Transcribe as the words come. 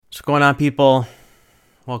What's going on, people?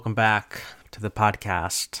 Welcome back to the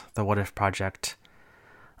podcast, The What If Project.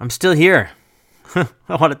 I'm still here. I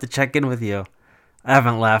wanted to check in with you. I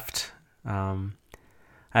haven't left. I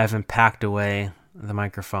haven't packed away the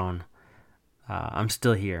microphone. I'm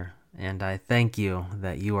still here, and I thank you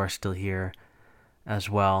that you are still here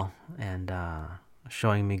as well, and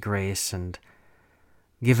showing me grace and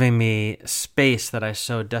giving me space that I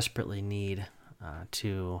so desperately need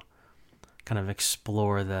to kind of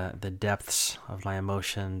explore the depths of my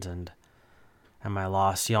emotions and my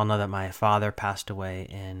loss. You all know that my father passed away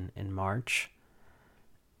in March,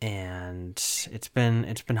 and it's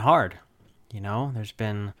been hard. You know, there's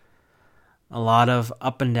been a lot of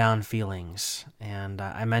up and down feelings, and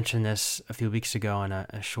I mentioned this a few weeks ago in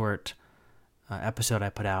a short episode I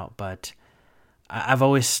put out, but I've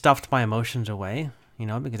always stuffed my emotions away, you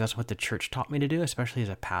know, because that's what the church taught me to do, especially as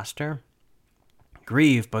a pastor.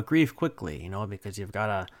 Grieve, but grieve quickly, you know, because you've got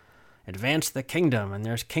to advance the kingdom, and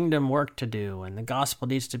there's kingdom work to do, and the gospel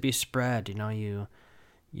needs to be spread. You know,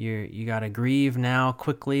 you got to grieve now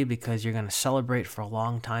quickly because you're going to celebrate for a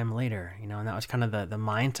long time later, you know, and that was kind of the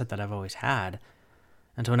mindset that I've always had.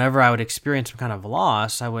 And so whenever I would experience some kind of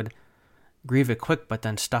loss, I would grieve it quick, but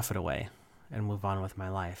then stuff it away and move on with my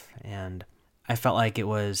life. And I felt like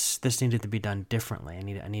this needed to be done differently.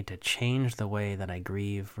 I need to change the way that I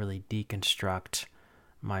grieve, really deconstruct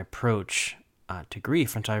my approach to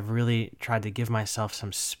grief. And so I've really tried to give myself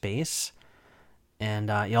some space, and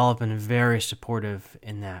y'all have been very supportive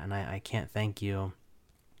in that, and I can't thank you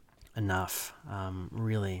enough.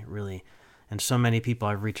 Really, really. And so many people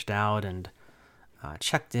I've reached out and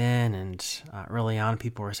checked in, and early on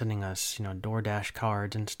people were sending us, you know, DoorDash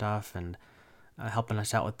cards and stuff, and helping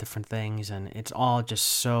us out with different things, and it's all just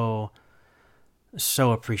so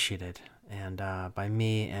appreciated, and by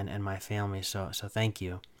me and my family. So thank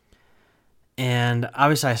you. And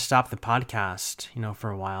obviously, I stopped the podcast, you know, for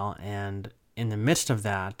a while, and in the midst of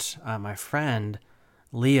that, my friend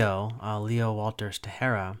Leo Walters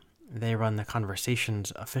Tejera, they run the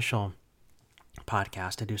Conversations official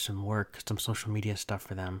podcast. I do some work, some social media stuff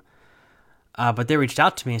for them, but they reached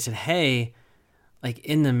out to me and said, "Hey, like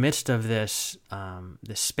in the midst of this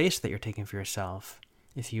space that you're taking for yourself,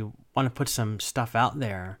 if you want to put some stuff out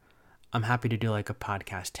there, I'm happy to do like a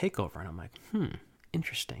podcast takeover." And I'm like,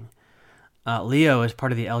 interesting. Leo is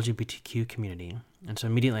part of the LGBTQ community. And so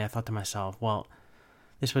immediately I thought to myself, well,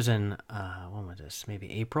 this was in, when was this?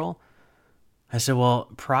 Maybe April. I said,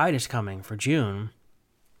 well, Pride is coming for June.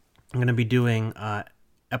 I'm going to be doing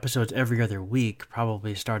episodes every other week,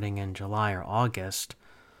 probably starting in July or August.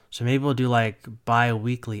 So maybe we'll do like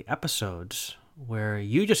bi-weekly episodes where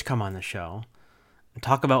you just come on the show and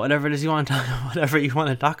talk about whatever it is you want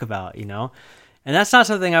to talk about, you know? And that's not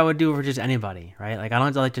something I would do for just anybody, right? Like I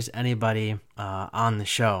don't like just anybody on the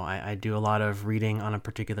show. I do a lot of reading on a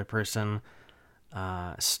particular person,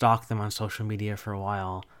 stalk them on social media for a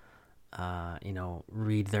while, you know,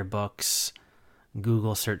 read their books,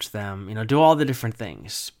 Google search them, you know, do all the different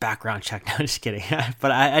things, background check. No, just kidding.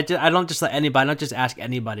 But I don't just let anybody, I don't just ask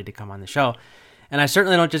anybody to come on the show. And I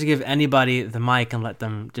certainly don't just give anybody the mic and let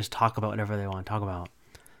them just talk about whatever they want to talk about.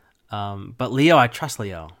 But Leo, I trust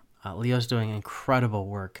Leo. Leo's doing incredible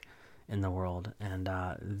work in the world. And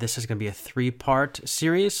this is going to be a 3-part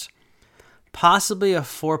series, possibly a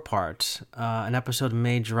 4-part. An episode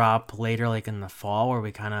may drop later, like in the fall, where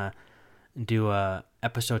we kind of do a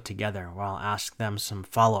episode together where I'll ask them some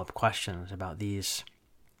follow-up questions about these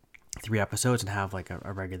 3 episodes and have like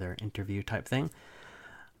a regular interview type thing.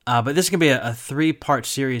 But this is going to be a 3-part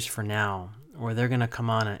series for now, where they're going to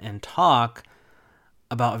come on and talk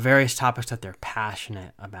about various topics that they're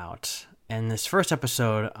passionate about. And this first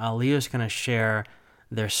episode, Leo's going to share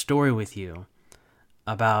their story with you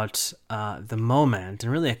about the moment,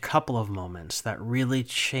 and really a couple of moments that really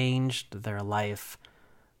changed their life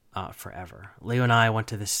forever. Leo and I went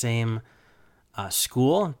to the same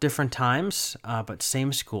school, different times, but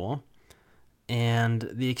same school. And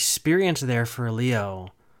the experience there for Leo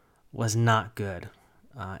was not good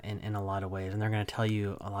in a lot of ways. And they're going to tell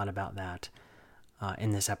you a lot about that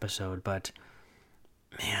in this episode. But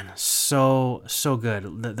man, so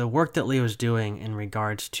good. The work that Leo's doing in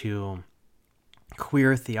regards to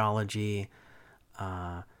queer theology,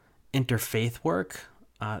 interfaith work,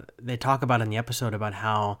 they talk about in the episode about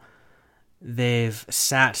how they've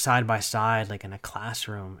sat side by side, like in a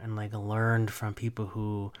classroom, and like learned from people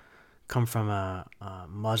who come from a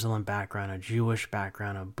Muslim background, a Jewish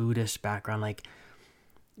background, a Buddhist background, like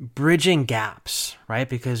bridging gaps, right?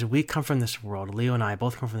 Because we come from this world, Leo and I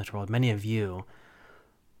both come from this world, many of you,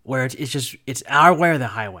 where it's our way or the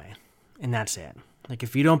highway, and that's it. Like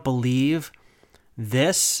if you don't believe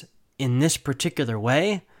this in this particular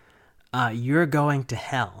way, you're going to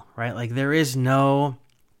hell, right? Like there is no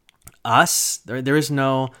us, there is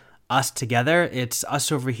no us together. It's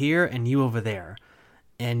us over here and you over there.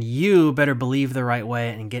 And you better believe the right way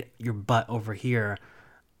and get your butt over here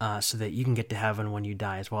so that you can get to heaven when you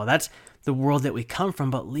die as well. That's the world that we come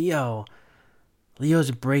from. But Leo's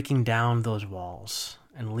breaking down those walls.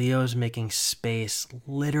 And Leo's making space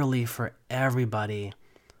literally for everybody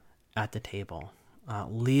at the table.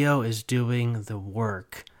 Leo is doing the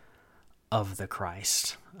work of the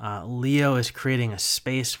Christ. Leo is creating a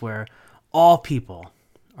space where all people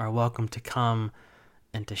are welcome to come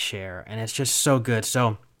and to share. And it's just so good.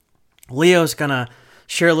 So Leo's going to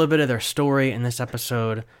share a little bit of their story in this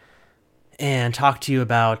episode and talk to you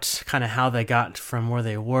about kind of how they got from where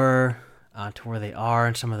they were to where they are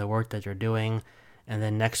and some of the work that they're doing. And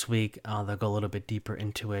then next week, they'll go a little bit deeper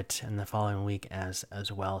into it, and the following week as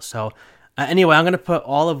well. So anyway, I'm going to put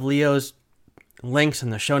all of Leo's links in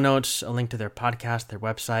the show notes, a link to their podcast, their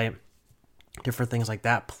website, different things like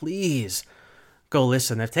that. Please go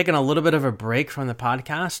listen. They've taken a little bit of a break from the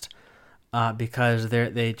podcast because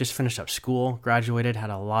they just finished up school, graduated, had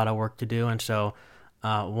a lot of work to do. And so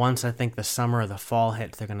once I think the summer or the fall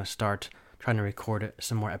hits, they're going to start trying to record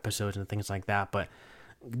some more episodes and things like that. But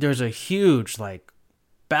there's a huge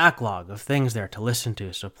backlog of things there to listen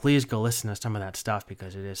to. So please go listen to some of that stuff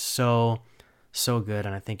because it is so good.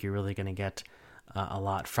 And I think you're really going to get a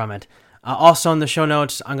lot from it. Also in the show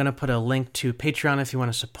notes, I'm going to put a link to Patreon if you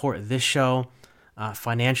want to support this show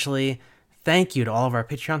financially. Thank you to all of our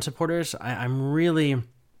Patreon supporters. I'm really,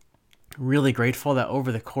 really grateful that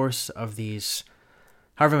over the course of these,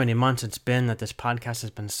 however many months it's been that this podcast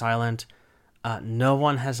has been silent, no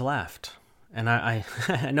one has left. And I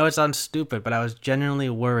know it sounds stupid, but I was genuinely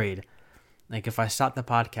worried. Like if I stopped the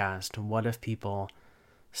podcast, what if people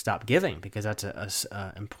stop giving? Because that's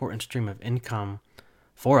a important stream of income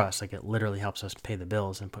for us. Like it literally helps us pay the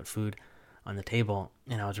bills and put food on the table.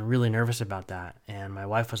 And I was really nervous about that. And my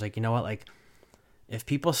wife was like, you know what? Like if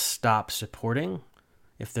people stop supporting,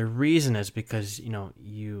 if the reason is because,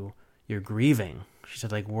 you're grieving, she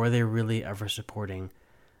said, like, were they really ever supporting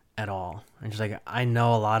at all? And she's like, I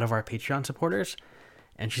know a lot of our Patreon supporters.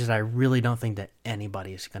 And she said, I really don't think that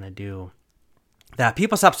anybody's going to do that.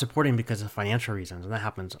 People stop supporting because of financial reasons. And that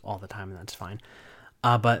happens all the time. And that's fine.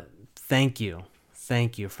 But thank you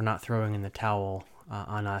for not throwing in the towel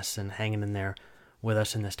on us and hanging in there with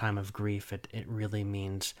us in this time of grief. It really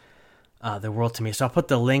means the world to me. So I'll put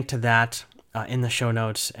the link to that in the show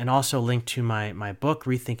notes, and also a link to my book,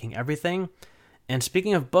 Rethinking Everything. And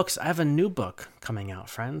speaking of books, I have a new book coming out,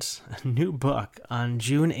 friends. A new book on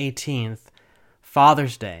June 18th,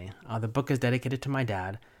 Father's Day. The book is dedicated to my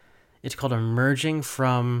dad. It's called Emerging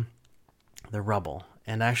from the Rubble.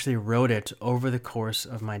 And I actually wrote it over the course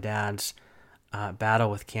of my dad's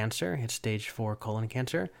battle with cancer. He had stage 4 colon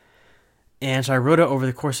cancer. And so I wrote it over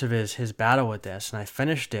the course of his battle with this, and I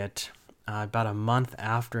finished it about a month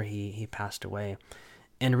after he passed away.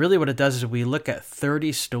 And really what it does is we look at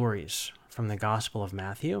 30 stories from the Gospel of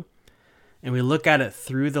Matthew, and we look at it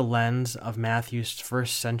through the lens of Matthew's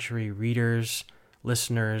first century readers,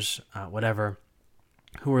 listeners, whatever,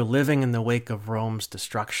 who were living in the wake of Rome's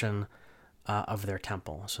destruction of their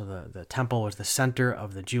temple. So the temple was the center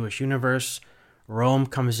of the Jewish universe. Rome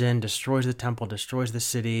comes in, destroys the temple, destroys the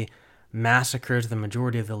city, massacres the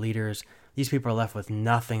majority of the leaders. These people are left with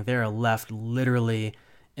nothing. They are left literally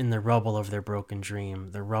in the rubble of their broken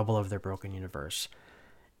dream, the rubble of their broken universe.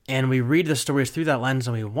 And we read the stories through that lens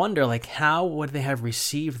and we wonder, how would they have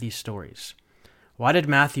received these stories? Why did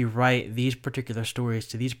Matthew write these particular stories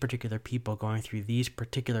to these particular people going through these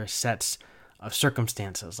particular sets of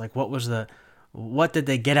circumstances? What did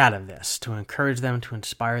they get out of this to encourage them, to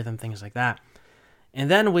inspire them, things like that? And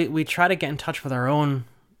then we try to get in touch with our own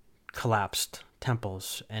collapsed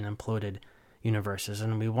temples and imploded universes.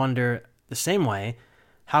 And we wonder the same way,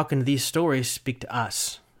 how can these stories speak to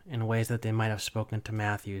us in ways that they might have spoken to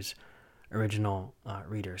Matthew's original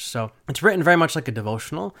readers? So it's written very much like a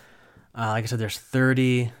devotional. Like I said, there's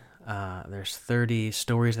 30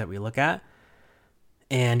 stories that we look at.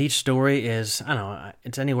 And each story is,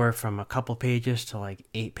 it's anywhere from a couple pages to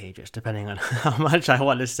 8 pages, depending on how much I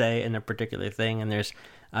want to say in a particular thing. And there's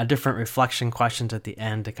different reflection questions at the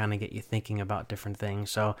end to kind of get you thinking about different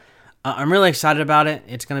things. So I'm really excited about it.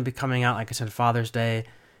 It's going to be coming out, like I said, Father's Day.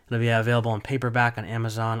 It'll be available in paperback on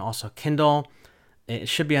Amazon, also Kindle. It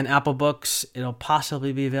should be on Apple Books. It'll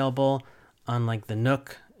possibly be available on the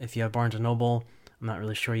Nook if you have Barnes & Noble. I'm not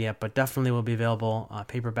really sure yet, but definitely will be available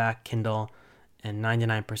paperback, Kindle, and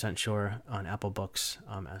 99% sure on Apple Books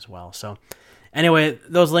as well. So Anyway,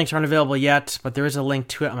 those links aren't available yet, but there is a link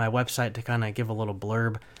to it on my website to kind of give a little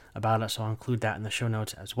blurb about it, so I'll include that in the show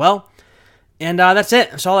notes as well. And that's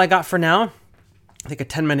it. That's all I got for now. I think a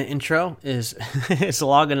 10-minute intro is is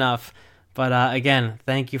long enough. But again,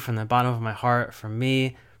 thank you from the bottom of my heart, from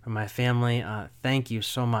me, from my family. Thank you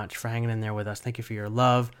so much for hanging in there with us. Thank you for your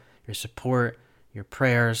love, your support, your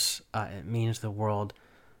prayers. It means the world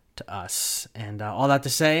to us. And all that to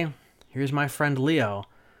say, here's my friend Leo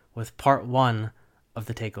with part 1 of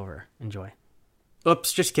The Takeover. Enjoy.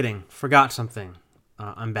 Oops, just kidding. Forgot something.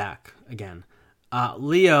 I'm back again.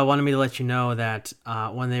 Leo wanted me to let you know that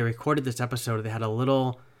when they recorded this episode, they had a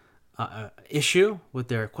little issue with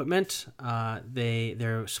their equipment.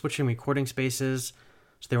 They're switching recording spaces,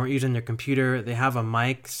 so they weren't using their computer. They have a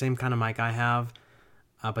mic, same kind of mic I have,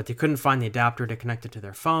 but they couldn't find the adapter to connect it to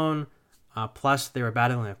their phone. Plus, they were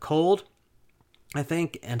battling a cold, I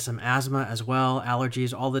think, and some asthma as well,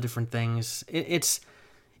 allergies, all the different things. It's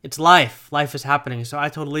life. Life is happening. So I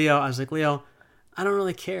told Leo, I was like, Leo, I don't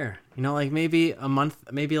really care. Like maybe a month,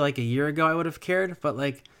 maybe like a year ago I would have cared, but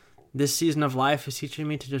like this season of life is teaching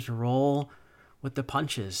me to just roll with the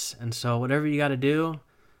punches. And so whatever you got to do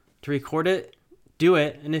to record it, do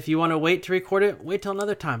it. And if you want to wait to record it, wait till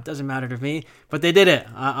another time. It doesn't matter to me. But they did it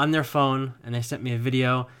on their phone, and they sent me a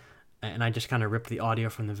video, and I just kind of ripped the audio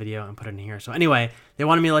from the video and put it in here. So anyway, they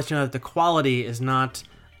wanted me to let you know that the quality is not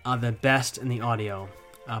the best in the audio,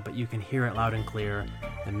 but you can hear it loud and clear.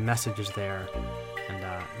 The message is there. And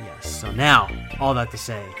yes, so now, all that to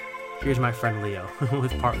say, here's my friend Leo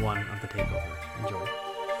with part 1 of The Takeover. Enjoy.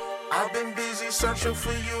 I've been busy searching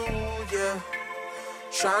for you, yeah.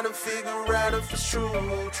 Trying to figure out if it's true.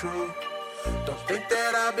 Don't think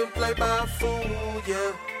that I've been played by a fool,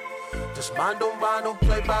 yeah. Just mind, don't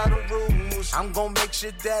play by the rules. I'm gonna make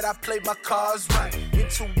sure that I play my cards right.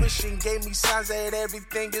 Intuition gave me signs that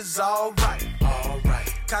everything is alright.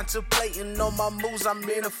 Alright. Contemplating on my moves, I'm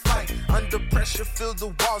in a fight. Under pressure, feel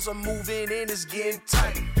the walls are moving and it's getting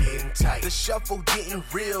tight. The shuffle getting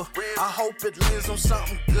real. I hope it lives on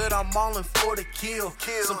something good. I'm all in for the kill.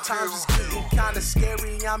 Sometimes it's getting kinda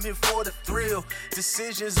scary. I'm here for the thrill.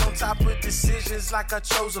 Decisions on top of decisions, like I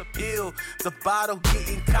chose a pill. The bottle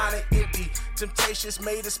getting kinda empty. Temptations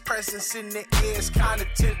made its presence in the air. It's kinda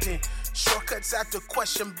tempting. Shortcuts after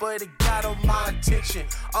question, but it got on my attention.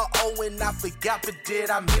 And I forgot, but did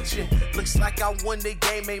I mention? Looks like I won the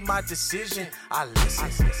game, made my decision. I listen.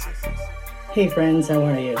 Hey friends, how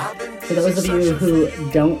are you? For those of you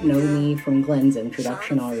who don't know me from Glenn's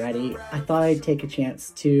introduction already, I thought I'd take a chance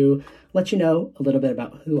to let you know a little bit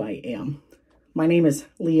about who I am. My name is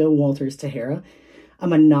Leo Walters Tahara.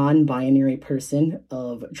 I'm a non-binary person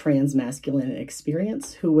of trans-masculine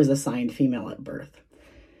experience who was assigned female at birth.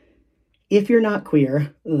 If you're not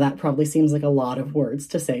queer, that probably seems like a lot of words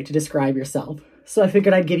to say to describe yourself. So I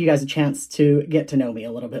figured I'd give you guys a chance to get to know me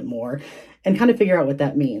a little bit more and kind of figure out what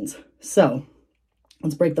that means. So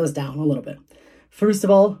let's break those down a little bit. First of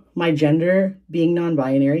all, my gender, being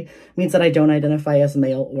non-binary, means that I don't identify as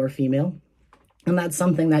male or female. And that's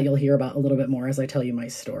something that you'll hear about a little bit more as I tell you my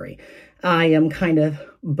story. I am kind of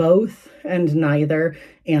both and neither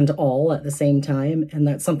and all at the same time. And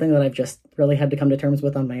that's something that I've just really had to come to terms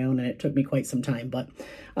with on my own. And it took me quite some time. But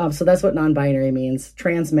so that's what non-binary means.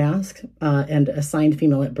 Trans-masc and assigned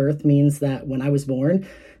female at birth means that when I was born,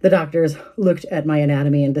 the doctors looked at my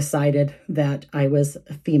anatomy and decided that I was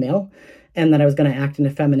a female and that I was going to act in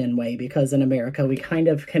a feminine way, because in America, we kind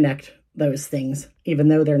of connect those things, even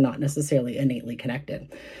though they're not necessarily innately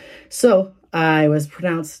connected. So I was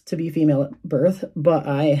pronounced to be female at birth, but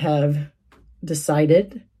I have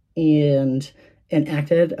decided and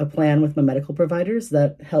enacted a plan with my medical providers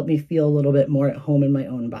that help me feel a little bit more at home in my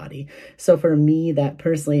own body. So for me, that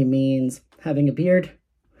personally means having a beard,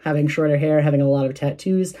 having shorter hair, having a lot of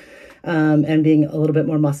tattoos, and being a little bit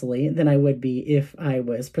more muscly than I would be if I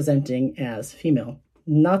was presenting as female.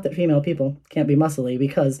 Not that female people can't be muscly,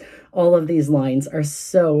 because all of these lines are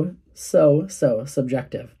so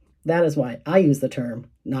subjective. That is why I use the term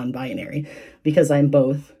non-binary, because I'm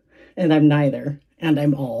both and I'm neither and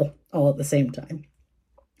I'm all at the same time.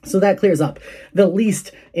 So that clears up the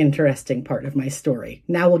least interesting part of my story.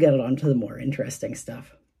 Now we'll get on to the more interesting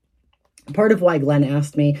stuff. Part of why Glenn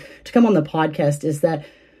asked me to come on the podcast is that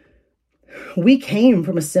we came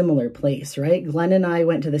from a similar place, right? Glenn and I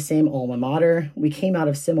went to the same alma mater. We came out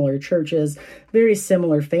of similar churches, very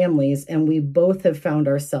similar families, and we both have found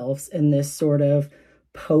ourselves in this sort of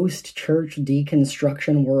post-church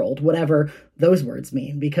deconstruction world, whatever those words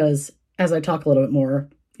mean, because as I talk a little bit more,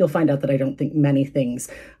 you'll find out that I don't think many things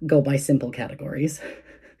go by simple categories.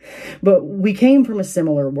 But we came from a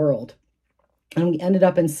similar world. And we ended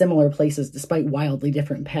up in similar places despite wildly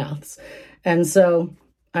different paths. And so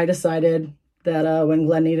I decided that when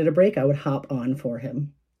Glenn needed a break, I would hop on for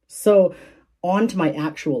him. So on to my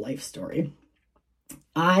actual life story.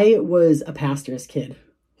 I was a pastor's kid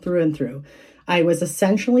through and through. I was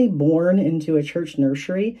essentially born into a church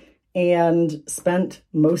nursery and spent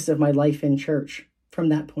most of my life in church from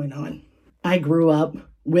that point on. I grew up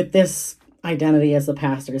with this identity as a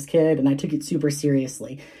pastor's kid, and I took it super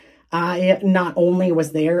seriously. I not only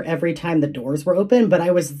was there every time the doors were open, but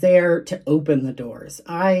I was there to open the doors.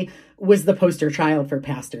 I was the poster child for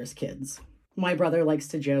pastors' kids. My brother likes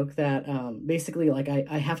to joke that basically like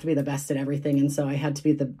I have to be the best at everything. And so I had to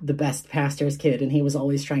be the best pastor's kid. And he was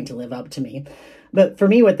always trying to live up to me. But for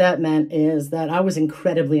me, what that meant is that I was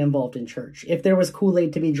incredibly involved in church. If there was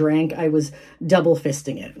Kool-Aid to be drank, I was double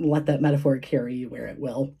fisting it, and let that metaphor carry you where it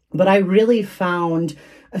will. But I really found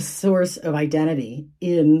a source of identity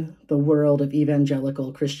in the world of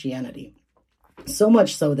evangelical Christianity. So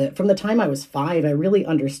much so that from the time I was 5, I really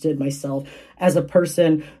understood myself as a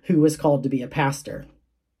person who was called to be a pastor.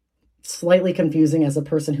 Slightly confusing as a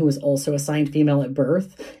person who was also assigned female at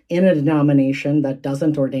birth in a denomination that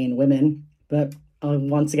doesn't ordain women. But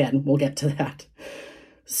once again, we'll get to that.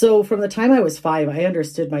 So from the time I was 5, I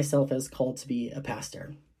understood myself as called to be a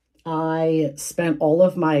pastor. I spent all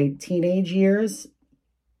of my teenage years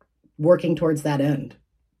working towards that end.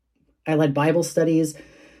 I led Bible studies.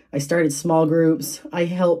 I started small groups. I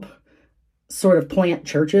help sort of plant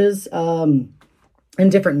churches and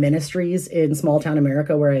different ministries in small town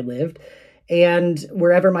America where I lived. And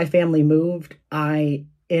wherever my family moved, I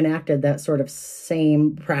enacted that sort of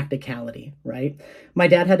same practicality, right? My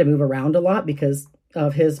dad had to move around a lot because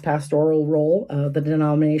of his pastoral role. The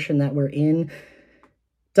denomination that we're in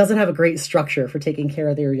doesn't have a great structure for taking care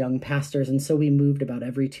of their young pastors. And so we moved about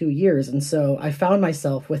every 2 years. And so I found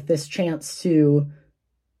myself with this chance to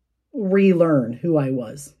relearn who I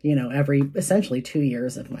was, every essentially 2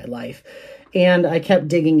 years of my life. And I kept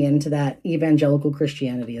digging into that evangelical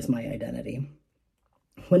Christianity as my identity.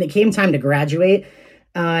 When it came time to graduate,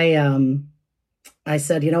 I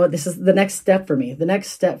said, you know what, this is the next step for me. The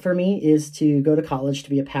next step for me is to go to college to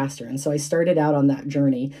be a pastor. And so I started out on that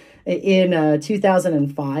journey. In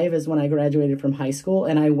 2005 is when I graduated from high school,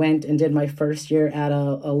 and I went and did my first year at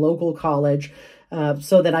a local college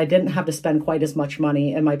so that I didn't have to spend quite as much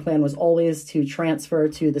money. And my plan was always to transfer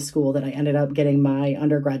to the school that I ended up getting my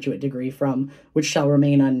undergraduate degree from, which shall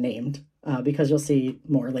remain unnamed, because you'll see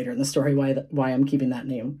more later in the story why I'm keeping that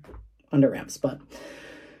name under wraps. But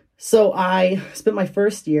so I spent my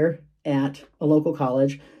first year at a local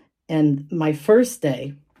college, and my first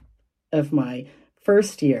day of my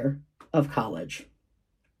first year of college,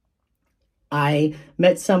 I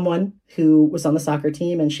met someone who was on the soccer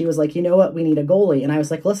team, and she was like, you know what, we need a goalie. And I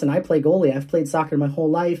was like, listen, I play goalie. I've played soccer my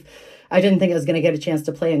whole life. I didn't think I was going to get a chance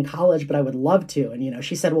to play in college, but I would love to. And,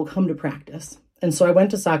 she said, well, come to practice. And so I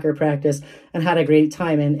went to soccer practice and had a great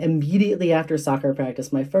time. And immediately after soccer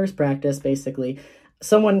practice, my first practice, basically,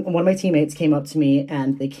 one of my teammates came up to me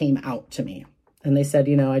and they came out to me. And they said,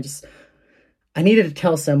 I needed to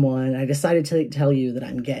tell someone. I decided to tell you that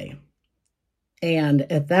I'm gay.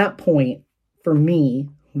 And at that point, for me,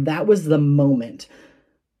 that was the moment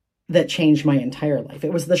that changed my entire life.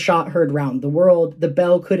 It was the shot heard round the world. The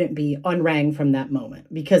bell couldn't be unrang from that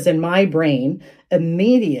moment, because in my brain,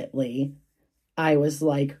 immediately, I was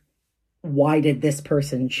like, why did this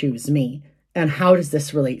person choose me? And how does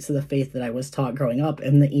this relate to the faith that I was taught growing up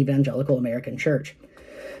in the evangelical American church?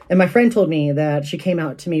 And my friend told me that she came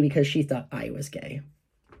out to me because she thought I was gay.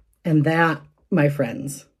 And that, my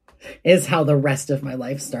friends, is how the rest of my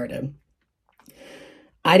life started.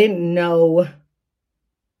 I didn't know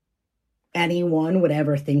anyone would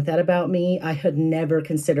ever think that about me. I had never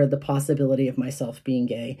considered the possibility of myself being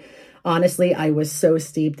gay. Honestly, I was so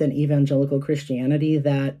steeped in evangelical Christianity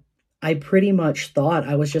that I pretty much thought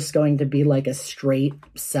I was just going to be like a straight,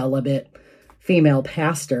 celibate female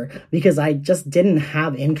pastor, because I just didn't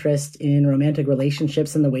have interest in romantic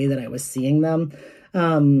relationships in the way that I was seeing them.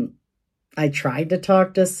 I tried to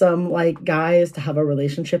talk to some guys to have a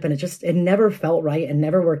relationship, and it never felt right and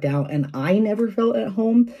never worked out. And I never felt at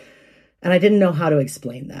home, and I didn't know how to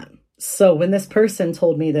explain that. So when this person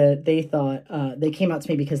told me that they thought, they came out to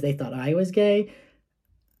me because they thought I was gay,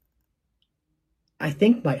 I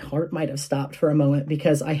think my heart might have stopped for a moment,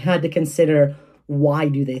 because I had to consider, why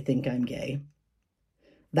do they think I'm gay?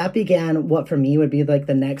 That began what for me would be like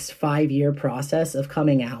the next 5-year process of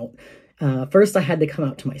coming out. First, I had to come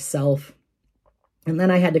out to myself. And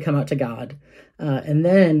then I had to come out to God. And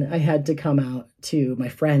then I had to come out to my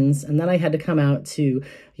friends. And then I had to come out to,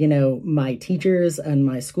 my teachers and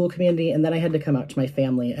my school community. And then I had to come out to my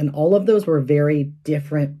family. And all of those were very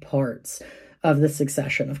different parts of the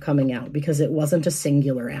succession of coming out, because it wasn't a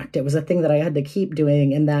singular act. It was a thing that I had to keep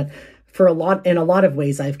doing, and that in a lot of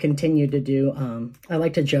ways I've continued to do. I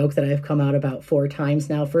like to joke that I've come out about 4 times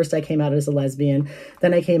now. First, I came out as a lesbian,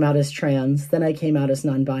 then I came out as trans, then I came out as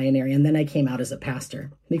non-binary, and then I came out as a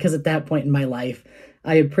pastor, because at that point in my life,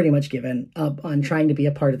 I had pretty much given up on trying to be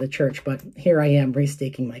a part of the church, but here I am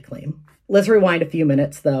restaking my claim. Let's rewind a few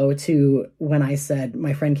minutes, though, to when I said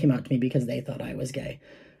my friend came out to me because they thought I was gay.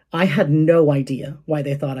 I had no idea why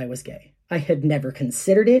they thought I was gay. I had never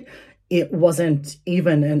considered it. It wasn't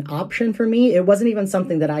even an option for me. It wasn't even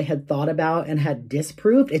something that I had thought about and had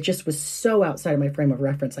disproved. It just was so outside of my frame of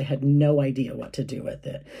reference. I had no idea what to do with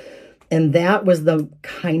it. And that was the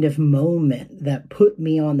kind of moment that put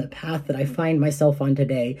me on the path that I find myself on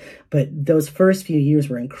today. But those first few years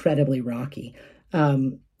were incredibly rocky.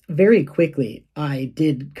 Very quickly, I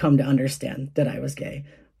did come to understand that I was gay.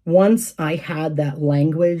 Once I had that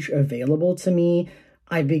language available to me,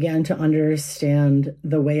 I began to understand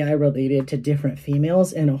the way I related to different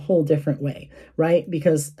females in a whole different way, right?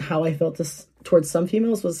 Because how I felt towards some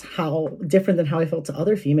females was how different than how I felt to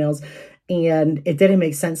other females. And it didn't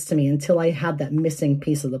make sense to me until I had that missing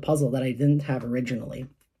piece of the puzzle that I didn't have originally.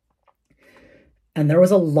 And there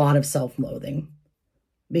was a lot of self-loathing,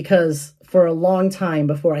 because for a long time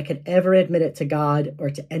before I could ever admit it to God or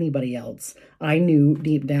to anybody else, I knew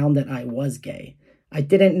deep down that I was gay. I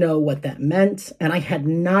didn't know what that meant, and I had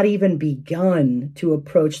not even begun to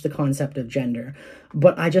approach the concept of gender.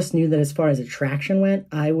 But I just knew that as far as attraction went,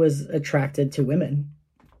 I was attracted to women,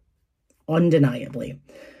 undeniably.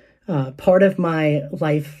 Part of my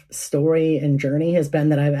life story and journey has been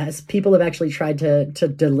that as people have actually tried to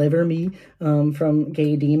deliver me from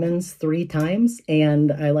gay demons 3 times.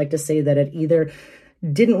 And I like to say that it either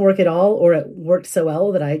didn't work at all, or it worked so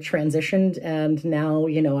well that I transitioned and now,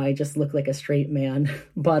 I just look like a straight man.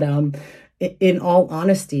 But in all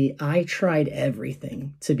honesty, I tried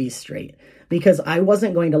everything to be straight, because I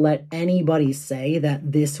wasn't going to let anybody say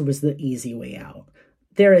that this was the easy way out.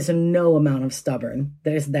 There is no amount of stubborn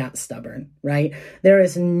that is that stubborn, right? There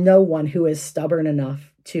is no one who is stubborn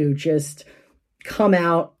enough to just come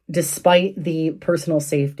out despite the personal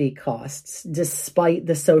safety costs, despite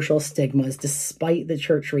the social stigmas, despite the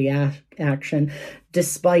church reaction,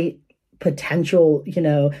 despite potential,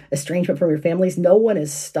 estrangement from your families. No one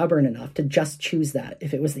is stubborn enough to just choose that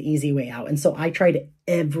if it was the easy way out. And so I tried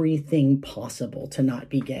everything possible to not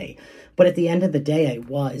be gay. But at the end of the day, I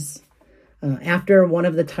was. After one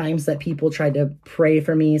of the times that people tried to pray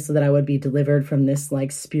for me so that I would be delivered from this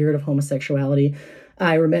spirit of homosexuality,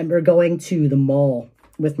 I remember going to the mall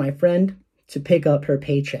with my friend to pick up her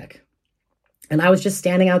paycheck. And I was just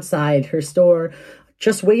standing outside her store,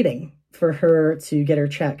 just waiting for her to get her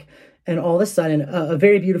check. And all of a sudden, a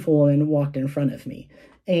very beautiful woman walked in front of me.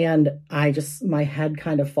 And my head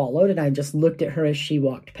kind of followed, and I just looked at her as she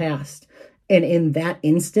walked past. And in that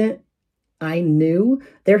instant, I knew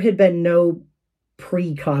there had been no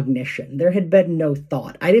precognition. There had been no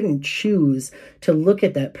thought. I didn't choose to look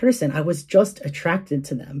at that person. I was just attracted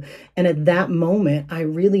to them. And at that moment, I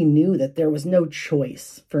really knew that there was no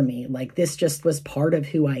choice for me. This just was part of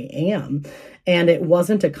who I am. And it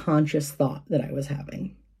wasn't a conscious thought that I was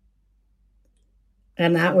having.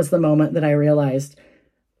 And that was the moment that I realized,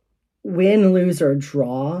 win, lose, or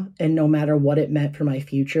draw, and no matter what it meant for my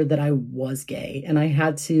future, that I was gay, and I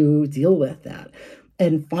had to deal with that.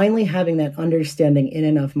 And finally having that understanding in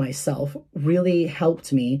and of myself really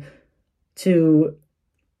helped me to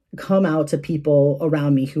come out to people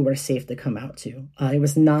around me who were safe to come out to. It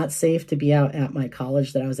was not safe to be out at my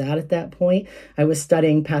college that I was at that point. I was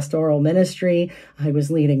studying pastoral ministry. I was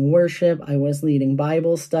leading worship. I was leading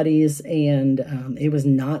Bible studies, and it was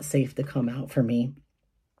not safe to come out for me.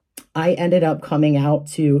 I ended up coming out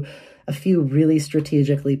to a few really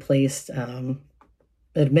strategically placed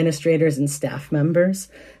administrators and staff members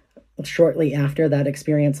shortly after that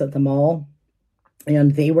experience at the mall.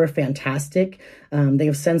 And they were fantastic. They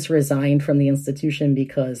have since resigned from the institution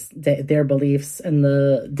because their beliefs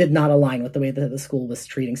did not align with the way that the school was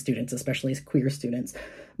treating students, especially queer students.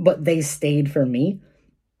 But they stayed for me.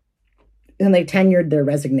 And they tenured their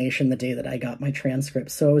resignation the day that I got my transcript.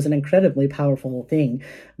 So it was an incredibly powerful thing.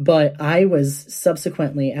 But I was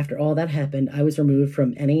subsequently, after all that happened, I was removed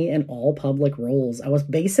from any and all public roles. I was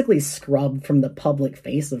basically scrubbed from the public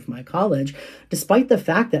face of my college, despite the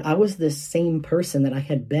fact that I was the same person that I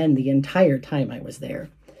had been the entire time I was there.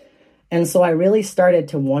 And so I really started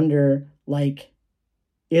to wonder,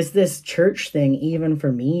 is this church thing even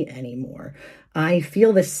for me anymore? I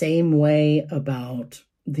feel the same way about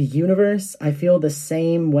the universe. I feel the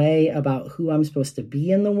same way about who I'm supposed to be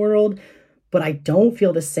in the world, but I don't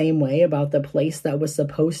feel the same way about the place that was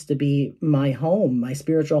supposed to be my home, my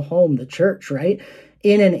spiritual home, the church, right?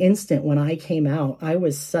 In an instant, when I came out, I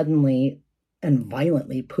was suddenly and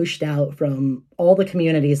violently pushed out from all the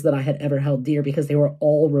communities that I had ever held dear because they were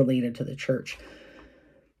all related to the church.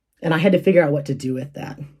 And I had to figure out what to do with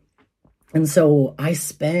that. And so I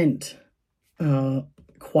spent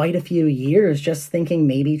quite a few years just thinking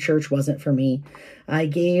maybe church wasn't for me. I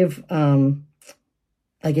gave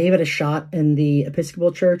it a shot in the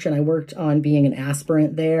Episcopal Church, and I worked on being an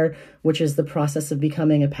aspirant there, which is the process of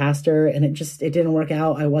becoming a pastor. And it didn't work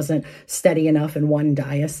out. I wasn't steady enough in one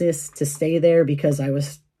diocese to stay there because I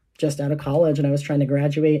was just out of college and I was trying to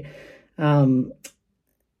graduate.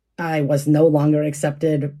 I was no longer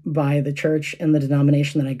accepted by the church and the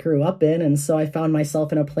denomination that I grew up in. And so I found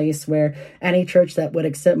myself in a place where any church that would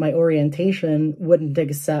accept my orientation wouldn't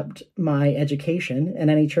accept my education,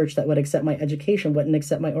 and any church that would accept my education wouldn't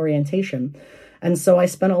accept my orientation. And so I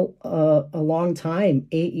spent a long time,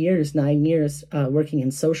 9 years, working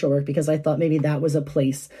in social work because I thought maybe that was a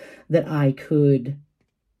place that I could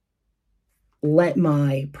let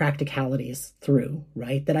my practicalities through,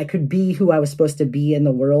 right? That I could be who I was supposed to be in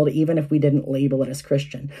the world, even if we didn't label it as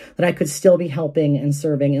Christian, that I could still be helping and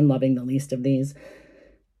serving and loving the least of these.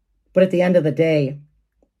 But at the end of the day,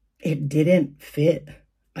 it didn't fit.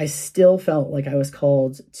 I still felt like I was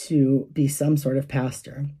called to be some sort of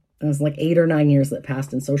pastor. It was like 8 or 9 years that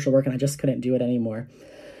passed in social work, and I just couldn't do it anymore.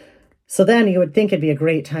 So then you would think it'd be a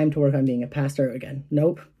great time to work on being a pastor again.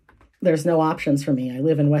 Nope. There's no options for me. I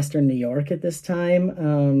live in Western New York at this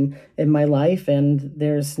time in my life, and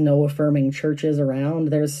there's no affirming churches around.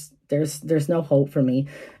 There's no hope for me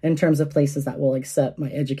in terms of places that will accept my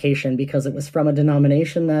education because it was from a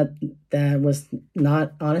denomination that was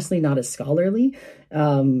not as scholarly.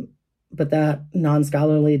 But that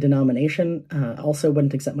non-scholarly denomination also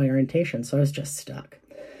wouldn't accept my orientation, so I was just stuck.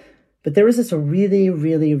 But there was this really,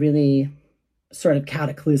 really, really sort of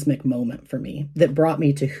cataclysmic moment for me that brought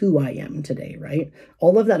me to who I am today, right?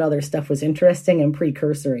 All of that other stuff was interesting and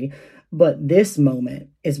precursory, but this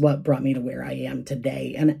moment is what brought me to where I am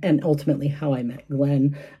today, and ultimately how I met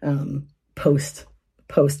Glenn post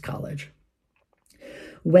college.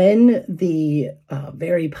 When the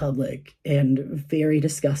very public and very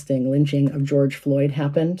disgusting lynching of George Floyd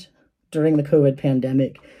happened during the COVID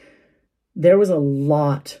pandemic, there was a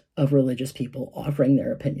lot of religious people offering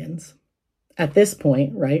their opinions. At this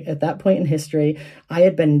point, right, at that point in history, I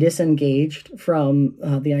had been disengaged from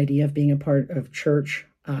the idea of being a part of church.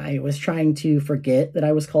 I was trying to forget that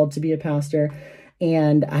I was called to be a pastor,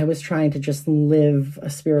 and I was trying to just live a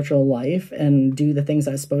spiritual life and do the things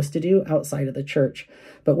I was supposed to do outside of the church.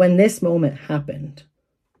 But when this moment happened,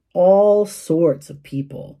 all sorts of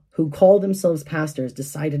people who called themselves pastors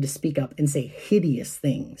decided to speak up and say hideous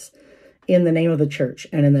things in the name of the church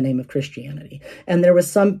and in the name of Christianity. And there was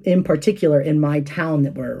some in particular in my town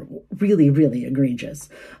that were really, really egregious.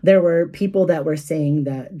 There were people that were saying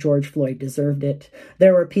that George Floyd deserved it.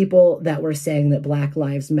 There were people that were saying that Black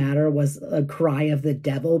Lives Matter was a cry of the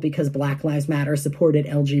devil because Black Lives Matter supported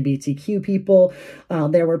LGBTQ people.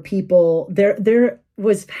 There were people, there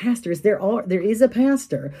was pastors. There is a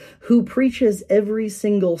pastor who preaches every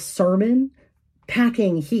single sermon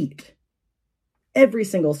packing heat. Every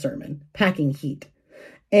single sermon, packing heat.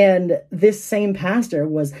 And this same pastor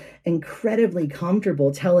was incredibly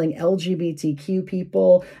comfortable telling LGBTQ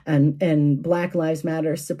people and Black Lives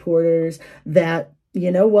Matter supporters that,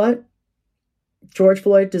 you know what, George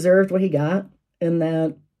Floyd deserved what he got, and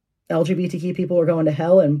that LGBTQ people were going to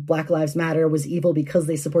hell, and Black Lives Matter was evil because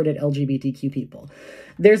they supported LGBTQ people.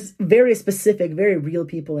 There's very specific, very real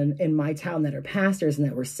people in my town that are pastors and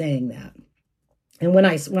that were saying that. And when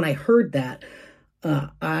I heard that,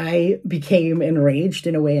 I became enraged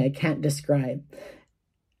in a way I can't describe.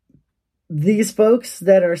 These folks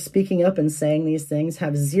that are speaking up and saying these things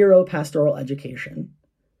have zero pastoral education.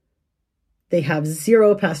 They have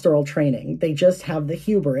zero pastoral training. They just have the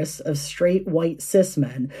hubris of straight white cis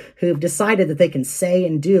men who've decided that they can say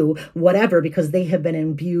and do whatever because they have been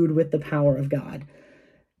imbued with the power of God.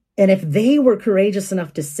 And if they were courageous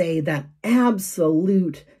enough to say that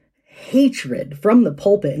absolute hatred from the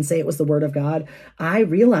pulpit and say it was the word of God, I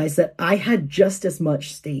realized that I had just as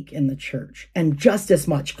much stake in the church and just as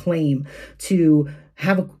much claim to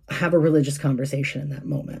have a religious conversation in that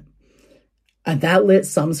moment. And that lit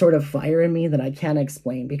some sort of fire in me that I can't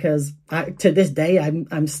explain, because to this day,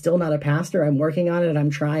 I'm still not a pastor. I'm working on it.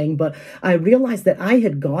 I'm trying. But I realized that I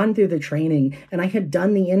had gone through the training and I had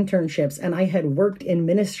done the internships and I had worked in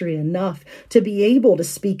ministry enough to be able to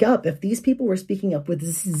speak up if these people were speaking up with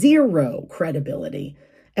zero credibility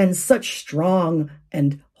and such strong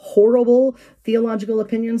and horrible theological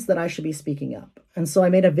opinions, that I should be speaking up. And so I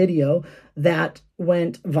made a video that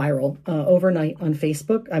went viral overnight on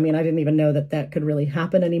Facebook. I mean, I didn't even know that could really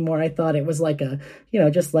happen anymore. I thought it was like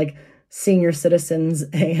just like senior citizens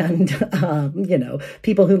and,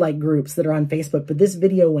 people who like groups that are on Facebook. But this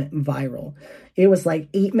video went viral. It was like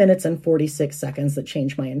 8 minutes and 46 seconds that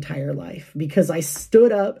changed my entire life, because I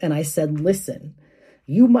stood up and I said, listen,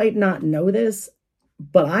 you might not know this,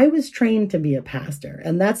 but I was trained to be a pastor,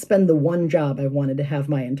 and that's been the one job I wanted to have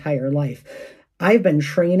my entire life. I've been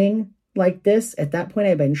training like this. At that point,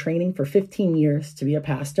 I've been training for 15 years to be a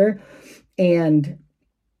pastor. And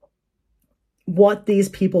what these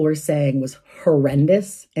people were saying was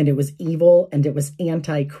horrendous, and it was evil, and it was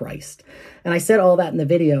anti-Christ. And I said all that in the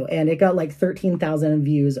video, and it got like 13,000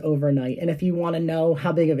 views overnight. And if you want to know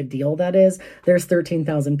how big of a deal that is, there's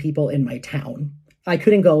 13,000 people in my town. I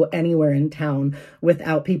couldn't go anywhere in town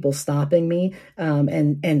without people stopping me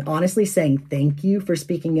and honestly saying thank you for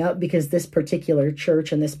speaking up, because this particular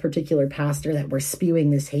church and this particular pastor that were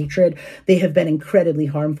spewing this hatred, they have been incredibly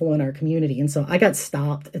harmful in our community. And so I got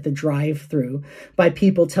stopped at the drive-through by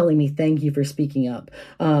people telling me thank you for speaking up.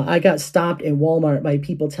 I got stopped at Walmart by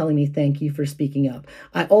people telling me thank you for speaking up.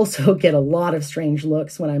 I also get a lot of strange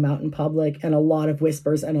looks when I'm out in public, and a lot of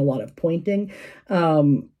whispers and a lot of pointing.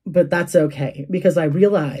 But that's okay, because I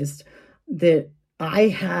realized that I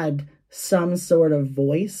had some sort of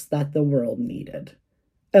voice that the world needed.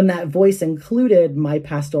 And that voice included my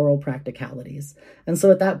pastoral practicalities. And so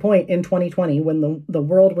at that point in 2020, when the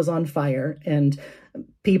world was on fire and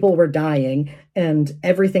people were dying and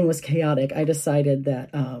everything was chaotic, I decided that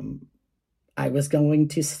I was going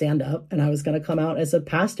to stand up and I was going to come out as a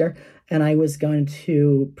pastor, and I was going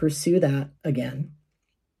to pursue that again.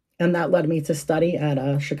 And that led me to study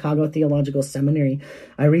at Chicago Theological Seminary.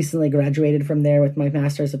 I recently graduated from there with my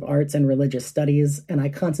Master's of Arts in Religious Studies, and I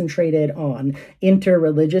concentrated on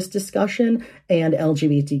interreligious discussion and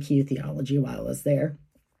LGBTQ theology while I was there.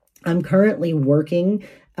 I'm currently working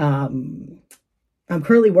on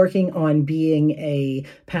being a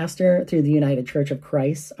pastor through the United Church of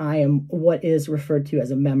Christ. I am what is referred to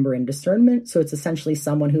as a member in discernment. So it's essentially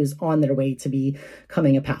someone who's on their way to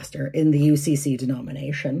becoming a pastor in the UCC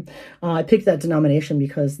denomination. I picked that denomination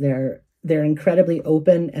because they're incredibly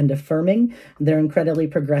open and affirming. They're incredibly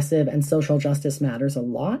progressive, and social justice matters a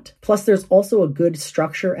lot. Plus, there's also a good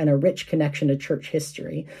structure and a rich connection to church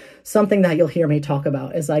history. Something that you'll hear me talk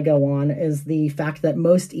about as I go on is the fact that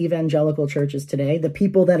most evangelical churches today, the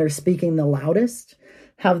people that are speaking the loudest,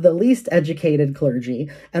 have the least educated clergy,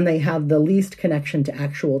 and they have the least connection to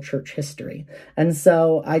actual church history. And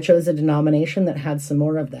so I chose a denomination that had some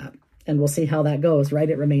more of that. And we'll see how that goes, right?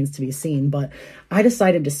 It remains to be seen. But I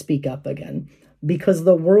decided to speak up again because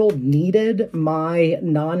the world needed my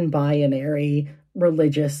non-binary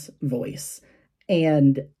religious voice.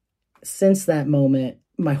 And since that moment,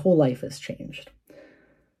 my whole life has changed.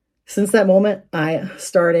 Since that moment, I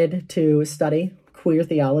started to study queer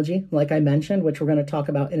theology, like I mentioned, which we're going to talk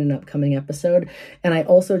about in an upcoming episode. And I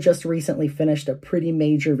also just recently finished a pretty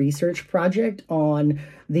major research project on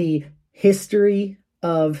the history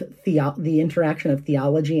of the interaction of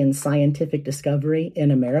theology and scientific discovery in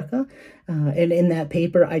America. And in that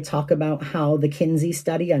paper, I talk about how the Kinsey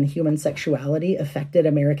study on human sexuality affected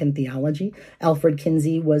American theology. Alfred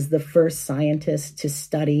Kinsey was the first scientist to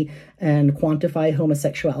study and quantify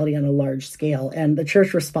homosexuality on a large scale. And the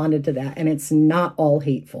church responded to that. And it's not all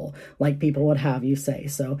hateful, like people would have you say.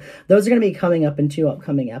 So those are going to be coming up in 2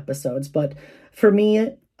 upcoming episodes. But for me,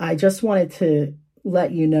 I just wanted to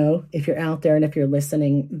let you know, if you're out there and if you're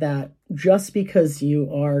listening, that just because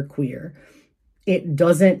you are queer, it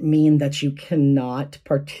doesn't mean that you cannot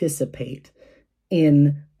participate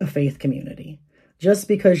in a faith community. Just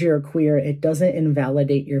because you're queer, it doesn't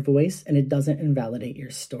invalidate your voice and it doesn't invalidate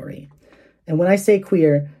your story. And when I say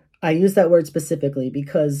queer, I use that word specifically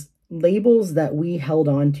because labels that we held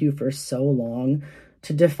on to for so long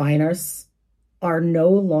to define us are no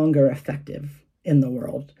longer effective in the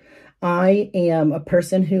world. I am a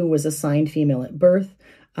person who was assigned female at birth.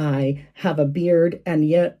 I have a beard, and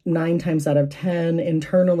yet 9 times out of 10,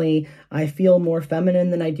 internally, I feel more feminine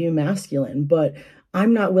than I do masculine. But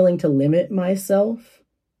I'm not willing to limit myself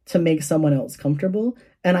to make someone else comfortable.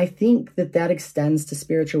 And I think that extends to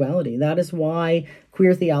spirituality. That is why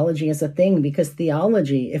queer theology is a thing, because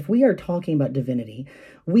theology, if we are talking about divinity,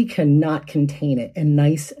 we cannot contain it in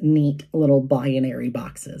nice, neat little binary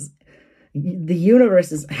boxes. The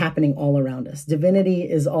universe is happening all around us. Divinity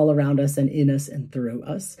is all around us and in us and through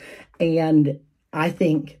us. And I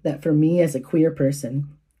think that for me as a queer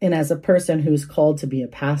person, and as a person who's called to be a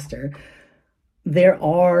pastor, there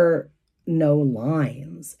are no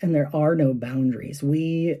lines and there are no boundaries.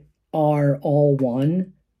 We are all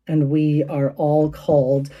one, and we are all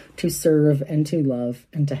called to serve and to love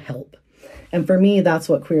and to help. And for me, that's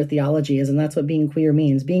what queer theology is, and that's what being queer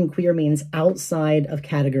means. Being queer means outside of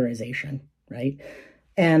categorization, right?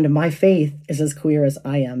 And my faith is as queer as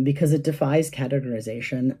I am because it defies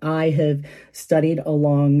categorization. I have studied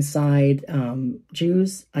alongside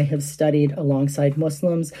Jews. I have studied alongside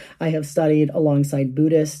Muslims. I have studied alongside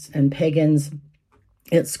Buddhists and pagans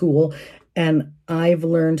at school. And I've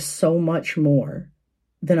learned so much more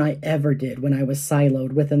than I ever did when I was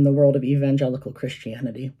siloed within the world of evangelical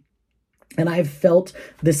Christianity. And I've felt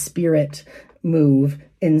the Spirit move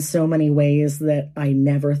in so many ways that I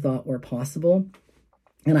never thought were possible.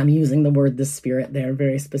 And I'm using the word the Spirit there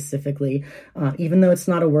very specifically, even though it's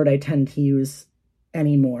not a word I tend to use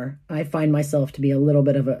anymore. I find myself to be a little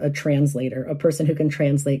bit of a translator, a person who can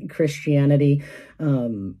translate Christianity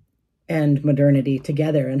and modernity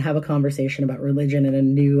together and have a conversation about religion in a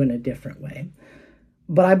new and a different way.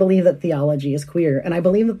 But I believe that theology is queer, and I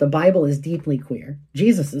believe that the Bible is deeply queer.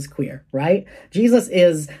 Jesus is queer, right? Jesus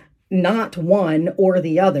is not one or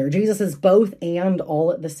the other. Jesus is both and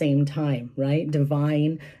all at the same time, right?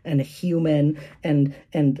 Divine and human and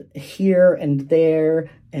here and there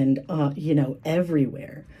and,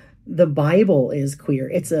 everywhere. The Bible is queer.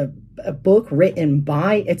 It's a book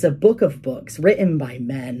it's a book of books written by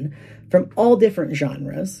men from all different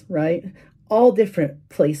genres, right? All different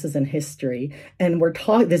places in history. And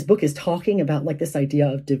this book is talking about like this idea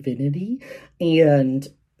of divinity and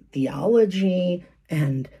theology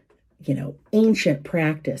and, ancient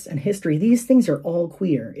practice and history. These things are all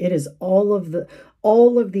queer. It is all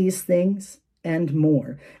of these things and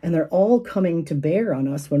more. And they're all coming to bear on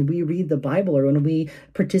us when we read the Bible or when we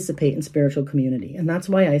participate in spiritual community. And that's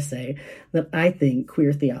why I say that I think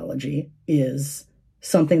queer theology is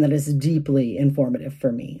something that is deeply informative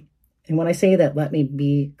for me. And when I say that, let me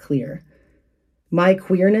be clear. My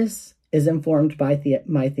queerness is informed by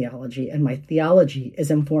my theology, and my theology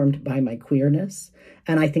is informed by my queerness.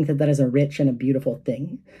 And I think that that is a rich and a beautiful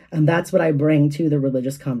thing. And that's what I bring to the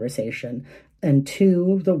religious conversation and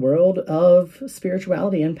to the world of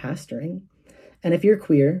spirituality and pastoring. And if you're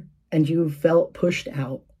queer and you felt pushed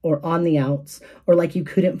out or on the outs, or like you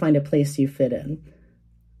couldn't find a place you fit in,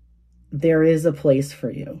 there is a place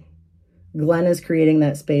for you. Glenn is creating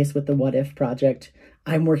that space with the What If Project.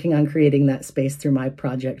 I'm working on creating that space through my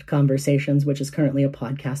project Conversations, which is currently a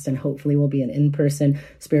podcast and hopefully will be an in-person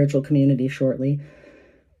spiritual community shortly.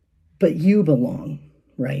 But you belong,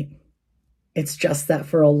 right? It's just that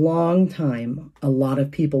for a long time, a lot of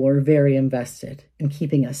people were very invested in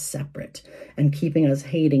keeping us separate and keeping us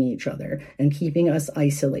hating each other and keeping us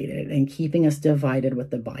isolated and keeping us divided with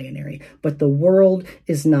the binary. But the world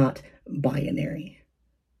is not binary.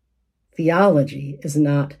 Theology is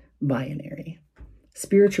not binary.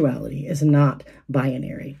 Spirituality is not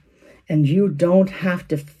binary. And you don't have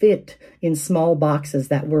to fit in small boxes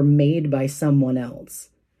that were made by someone else.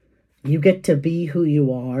 You get to be who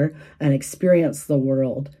you are and experience the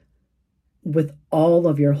world with all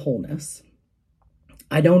of your wholeness.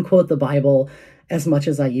 I don't quote the Bible as much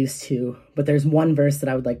as I used to, but there's one verse that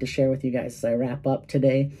I would like to share with you guys as I wrap up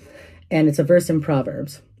today. And it's a verse in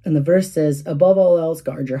Proverbs. And the verse says, "Above all else,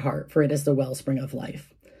 guard your heart, for it is the wellspring of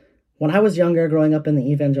life." When I was younger, growing up in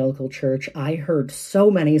the evangelical church, I heard so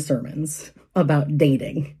many sermons about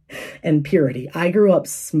dating and purity. I grew up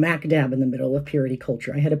smack dab in the middle of purity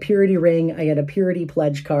culture. I had a purity ring. I had a purity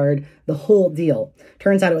pledge card, the whole deal.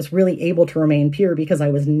 Turns out I was really able to remain pure because I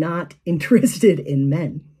was not interested in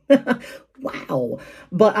men. Wow.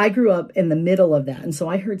 But I grew up in the middle of that. And so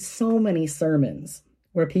I heard so many sermons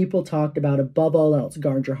where people talked about, above all else,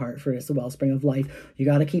 guard your heart, for it is the wellspring of life. You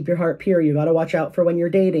got to keep your heart pure. You got to watch out for when you're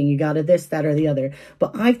dating. You got to this, that, or the other.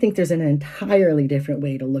 But I think there's an entirely different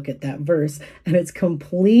way to look at that verse. And it's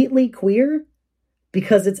completely queer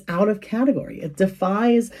because it's out of category. It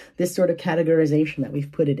defies this sort of categorization that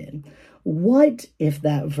we've put it in. What if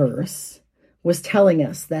that verse was telling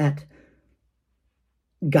us that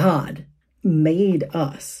God made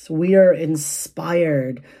us? We are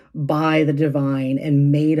inspired by the divine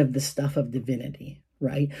and made of the stuff of divinity,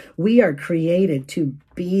 right? We are created to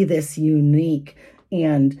be this unique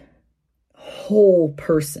and whole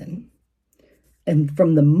person. And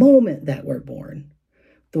from the moment that we're born,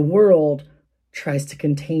 The world tries to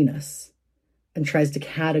contain us and tries to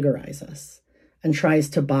categorize us and tries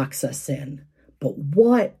to box us in. But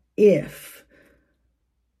what if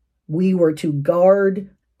we were to guard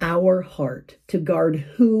our heart, to guard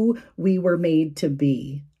who we were made to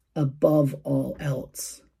be above all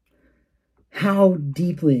else? How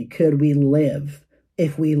deeply could we live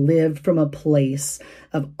if we lived from a place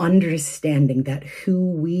of understanding that who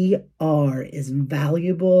we are is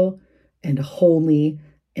valuable and holy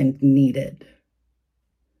and needed?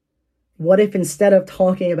 What if instead of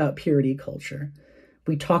talking about purity culture,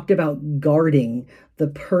 we talked about guarding the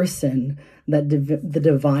person that the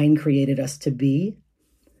divine created us to be,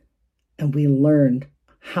 and we learned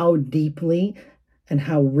how deeply and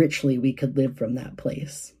how richly we could live from that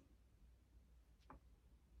place?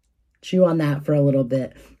 Chew on that for a little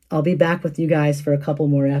bit. I'll be back with you guys for a couple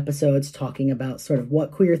more episodes talking about sort of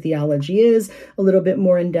what queer theology is, a little bit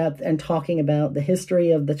more in depth, and talking about the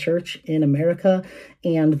history of the church in America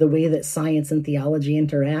and the way that science and theology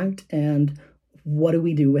interact, and what do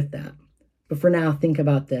we do with that? But for now, think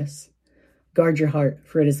about this. Guard your heart,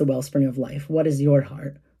 for it is the wellspring of life. What is your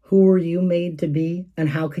heart? Who are you made to be, and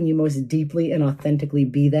how can you most deeply and authentically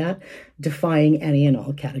be that, defying any and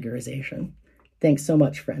all categorization? Thanks so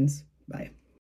much, friends. Bye.